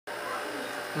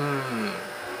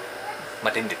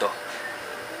Matindi to.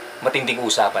 Matinding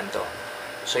usapan to.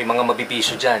 So yung mga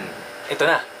mabibisyo dyan, ito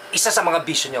na. Isa sa mga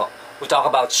bisyo nyo. We talk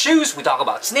about shoes, we talk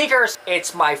about sneakers.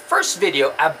 It's my first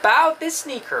video about this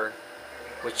sneaker,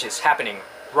 which is happening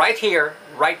right here,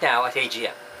 right now at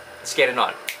AGM. Let's get it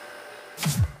on.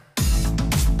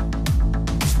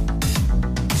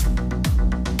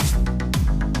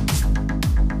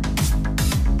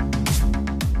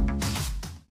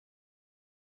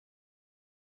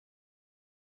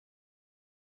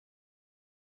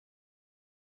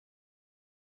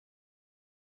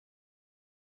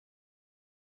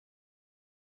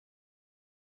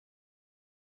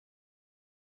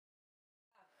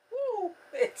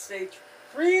 It's a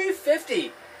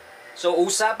 350. So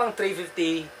usapang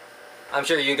 350, I'm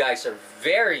sure you guys are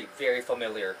very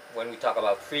familiar when we talk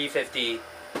about 350.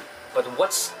 But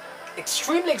what's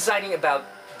extremely exciting about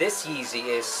this Yeezy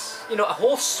is, you know, a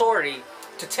whole story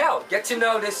to tell. Get to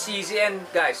know this Yeezy. And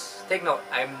guys, take note,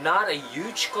 I'm not a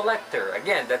huge collector.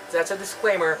 Again, that's a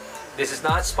disclaimer. This is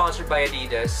not sponsored by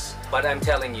Adidas, but I'm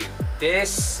telling you,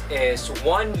 this is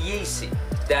one Yeezy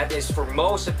that is for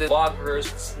most of the bloggers,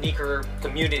 sneaker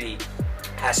community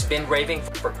has been raving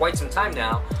for quite some time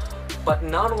now. But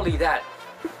not only that,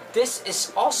 this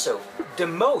is also the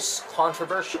most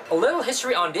controversial. A little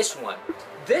history on this one.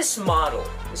 This model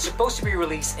is supposed to be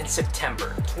released in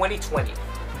September 2020.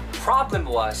 Problem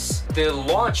was, the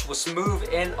launch was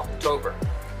moved in October.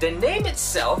 The name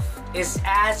itself is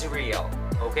Azrael,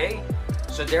 okay?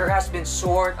 So there has been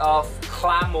sort of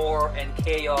clamor and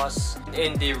chaos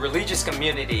in the religious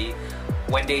community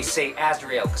when they say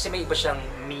Azrael kasi may iba siyang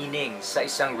meaning sa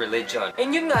isang religion.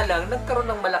 And yun nga lang, nagkaroon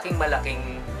ng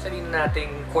malaking sabihin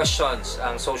nating questions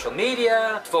ang social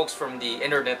media, folks from the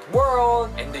internet world,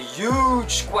 and the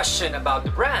huge question about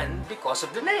the brand because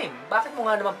of the name. Bakit mo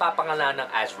nga naman papangalan ng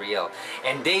Azrael?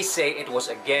 And they say it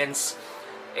was against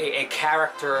a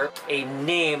character, a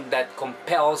name that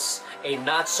compels a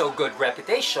not so good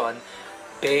reputation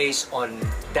based on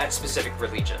that specific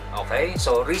religion. Okay?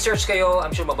 So research kayo,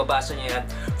 I'm sure mababasa niyo yan.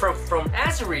 From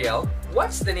Azrael,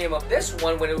 what's the name of this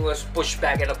one when it was pushed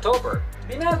back in October?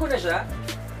 Binago na siya.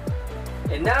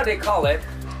 And now they call it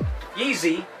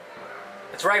Yeezy.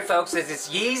 That's right, folks. This is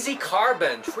Yeezy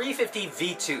Carbon 350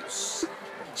 V2s.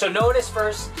 So notice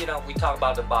first, you know, we talk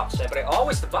about the box, but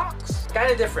always the box.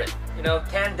 Kind of different. You know,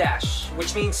 10 dash,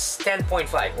 which means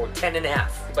 10.5 or 10 and a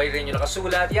half. Iba rin yung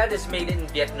nakasulat. Yeah, this is made in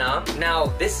Vietnam.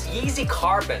 Now, this Yeezy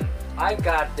Carbon, I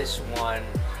got this one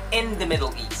in the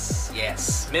Middle East.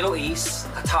 Yes, Middle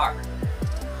East, Qatar.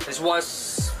 This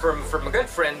was from a good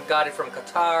friend, got it from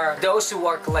Qatar. Those who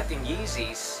are collecting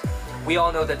Yeezys, we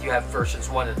all know that you have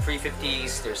versions 1 and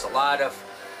 350s. There's a lot of,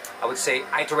 I would say,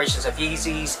 iterations of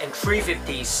Yeezys and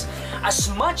 350s, as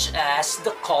much as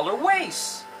the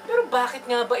colorways. Pero bakit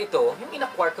nga ba ito yung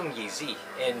in-acquire kong Yeezy?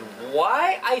 And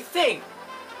why I think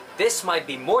this might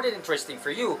be more than interesting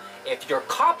for you if you're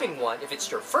copying one, if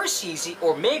it's your first Yeezy,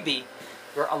 or maybe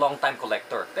you're a long-time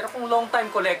collector. Pero kung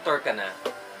long-time collector ka na,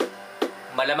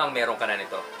 malamang meron ka na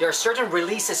nito. There are certain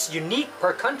releases unique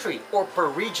per country or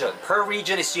per region. Per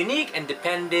region is unique and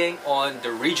depending on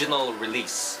the regional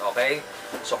release. Okay?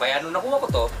 So kaya nung nakuha ko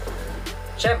to,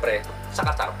 syempre, sa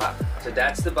Qatar pa. So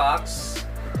that's the box.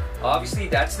 Obviously,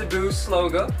 that's the Boost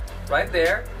logo right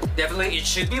there. Definitely, it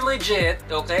should be legit,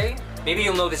 okay? Maybe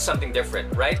you'll notice something different,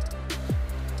 right?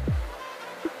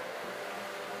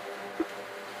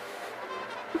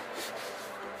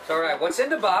 Alright, what's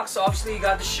in the box? Obviously, you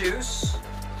got the shoes.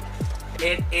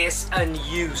 It is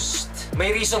unused. May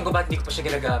reason kung ba't hindi ko pa siya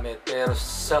ginagamit, pero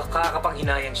sa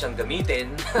kakapanghinayang siyang gamitin,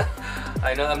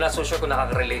 I know, I'm not so sure kung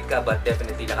nakaka-relate ka, but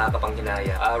definitely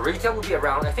nakakapanghinaya. Retail will be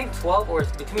around, I think,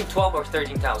 between 12 or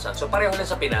 13,000. So pareho lang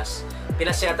sa Pinas.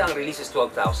 Pinas yata ang release is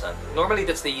 12,000. Normally,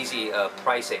 that's the easy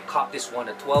pricing. Cop this one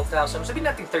at 12,000. Sabihin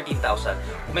natin 13,000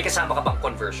 kung may kasama ka pang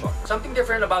conversion. Something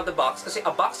different about the box, kasi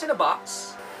a box in a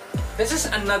box. This is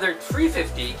another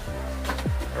 350,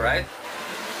 right?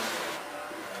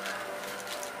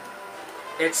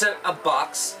 It's a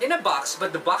box in a box,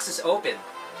 but the box is open.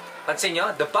 Pansin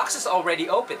nyo, the box is already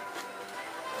open.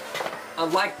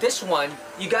 Unlike this one,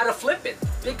 you gotta flip it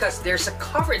because there's a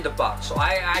cover in the box. So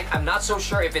I'm not so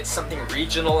sure if it's something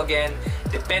regional again,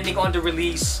 depending on the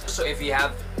release. So if you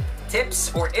have tips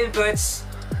or inputs,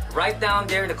 write down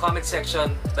there in the comment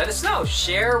section. Let us know.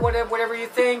 Share whatever you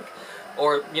think.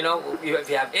 Or, you know, if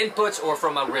you have inputs or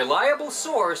from a reliable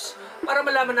source, para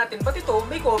malaman natin, ba't ito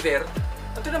may cover?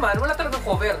 Ito naman, wala talagang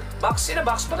cover. Box in a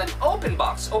box, but an open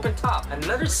box, open top.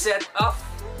 Another set of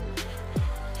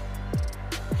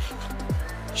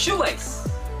shoelace.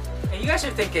 And you guys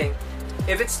are thinking,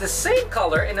 if it's the same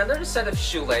color and another set of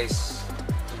shoelace,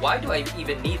 Why do I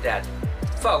even need that?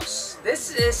 Folks,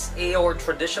 this is your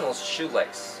traditional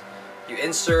shoelace. You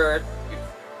insert,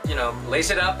 you know, lace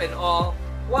it up and all.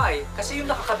 Why? Kasi yung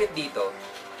nakakabit dito.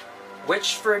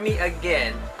 Which for me,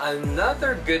 again,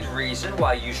 another good reason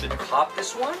why you should cop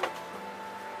this one.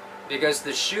 Because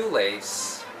the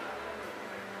shoelace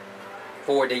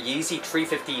for the Yeezy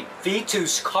 350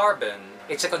 V2's Carbon,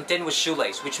 it's a continuous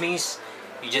shoelace, which means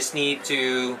you just need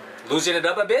to loosen it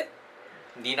up a bit.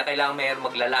 Hindi na kailangan may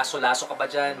maglalaso-laso ka pa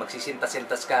dyan,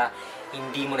 magsisintas-sintas ka,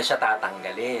 hindi mo na siya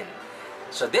tatanggalin.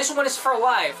 So this one is for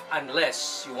life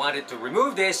unless you wanted to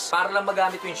remove this para lang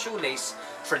magamit yung shoelace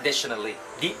traditionally.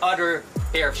 The other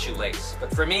pair of shoelace.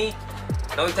 But for me,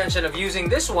 no intention of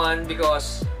using this one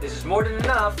because this is more than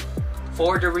enough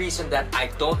for the reason that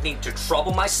I don't need to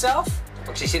trouble myself.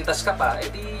 Pag sisintas ka pa,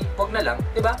 edi wag na lang,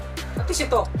 di ba? At least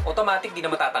ito, automatic, di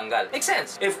na matatanggal. Makes sense.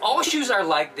 If all shoes are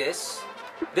like this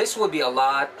would be a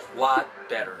lot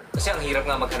better. Kasi ang hirap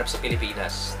nga maghanap sa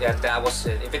Pilipinas. That was,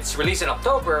 if it's released in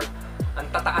October, ang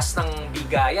tataas ng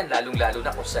bigayan, lalong-lalo na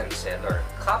kung sa reseller.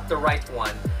 Cop the right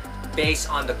one based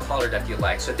on the color that you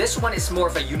like. So this one is more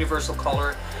of a universal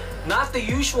color, not the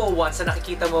usual ones na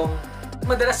nakikita mong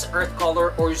madalas earth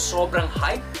color or sobrang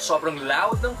hype, sobrang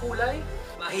loud ng kulay.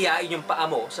 Mahihain yung paa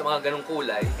mo sa mga ganong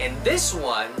kulay. And this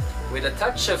one, with a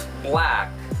touch of black,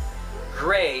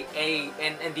 gray,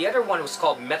 and the other one was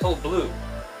called metal blue.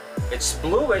 It's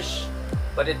bluish,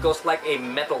 but it goes like a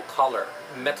metal color,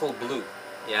 metal blue.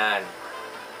 Yan.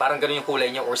 Parang ganun yung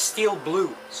kulay niya, or steel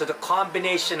blue. So the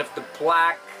combination of the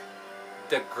black,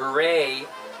 the gray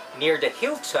near the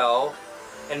heel toe,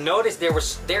 and notice there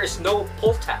is no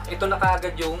pull tab. Ito na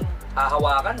kagad yung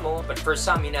hahawakan mo, but for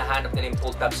some, hinahanap nila yung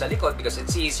pull tab sa likod because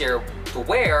it's easier to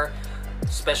wear,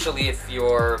 especially if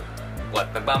you're,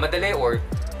 nagmamadali, or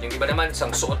yung iba naman,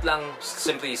 isang suot lang,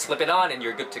 simply slip it on and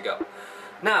you're good to go.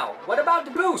 Now, what about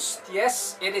the boost?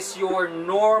 Yes, it is your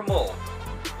normal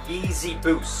Yeezy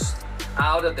Boost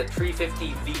out of the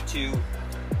 350 V2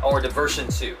 or the version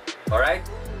 2. Alright?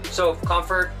 So,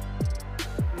 comfort,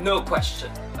 no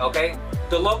question. Okay?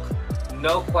 The look,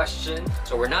 no question.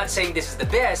 So, we're not saying this is the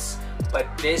best, but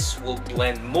this will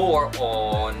blend more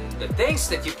on the things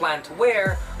that you plan to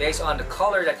wear based on the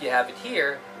color that you have it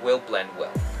here, will blend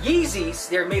well. Yeezys,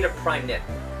 they're made of prime knit.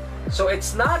 So,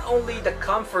 it's not only the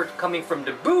comfort coming from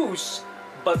the Boost,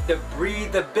 but the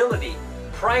breathability.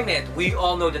 Prime knit, we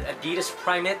all know that Adidas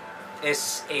Prime knit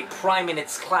is a prime in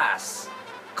its class.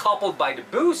 Coupled by the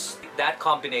Boost, that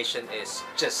combination is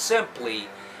just simply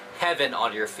heaven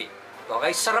on your feet.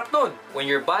 Okay, sarap nun. When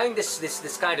you're buying this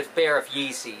kind of pair of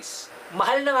Yeezys,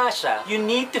 mahal na nga siya, you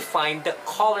need to find the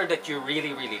color that you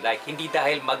really like. Hindi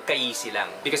dahil magka-Yeezy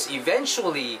lang. Because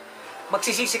eventually,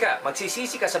 magsisisi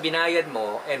ka sa binayad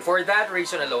mo, and for that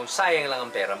reason alone, sayang lang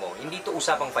ang pera mo. Hindi to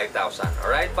usapang 5,000,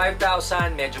 alright?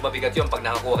 5,000, medyo mabigat yun pag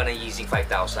nakakuha ka ng Yeezy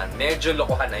 5,000. Medyo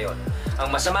lokohan na yun.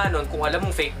 Ang masama nun, kung alam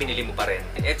mong fake, binili mo pa rin.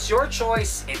 It's your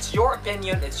choice, it's your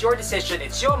opinion, it's your decision,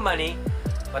 it's your money.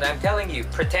 But I'm telling you,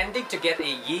 pretending to get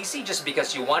a Yeezy just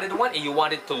because you wanted one and you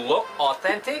wanted to look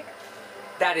authentic,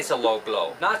 that is a low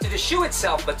blow. Not to the shoe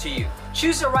itself, but to you.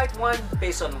 Choose the right one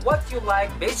based on what you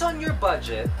like, based on your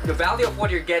budget. The value of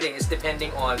what you're getting is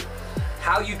depending on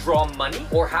how you draw money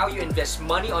or how you invest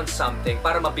money on something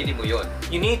para mabili mo yun.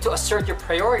 You need to assert your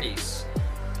priorities.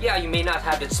 Yeah, you may not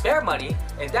have the spare money,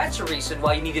 and that's the reason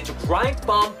why you needed to grind,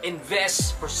 bump,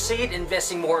 invest, proceed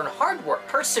investing more on hard work,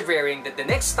 persevering that the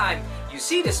next time you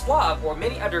see this vlog or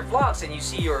many other vlogs and you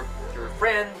see your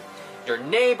friend, your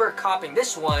neighbor copying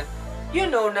this one, you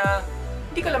know na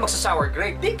hindi ka lang magsasour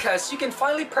grade because you can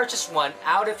finally purchase one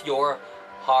out of your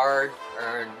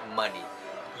hard-earned money.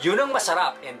 Yun ang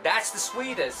masarap, and that's the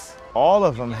sweetest. All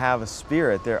of them have a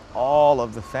spirit. They're all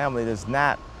of the family. There's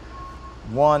not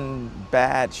one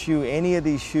bad shoe. Any of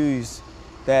these shoes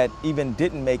that even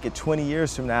didn't make it 20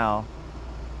 years from now,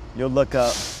 you'll look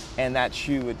up and that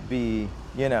shoe would be,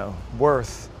 you know,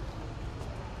 worth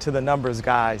to the numbers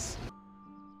guys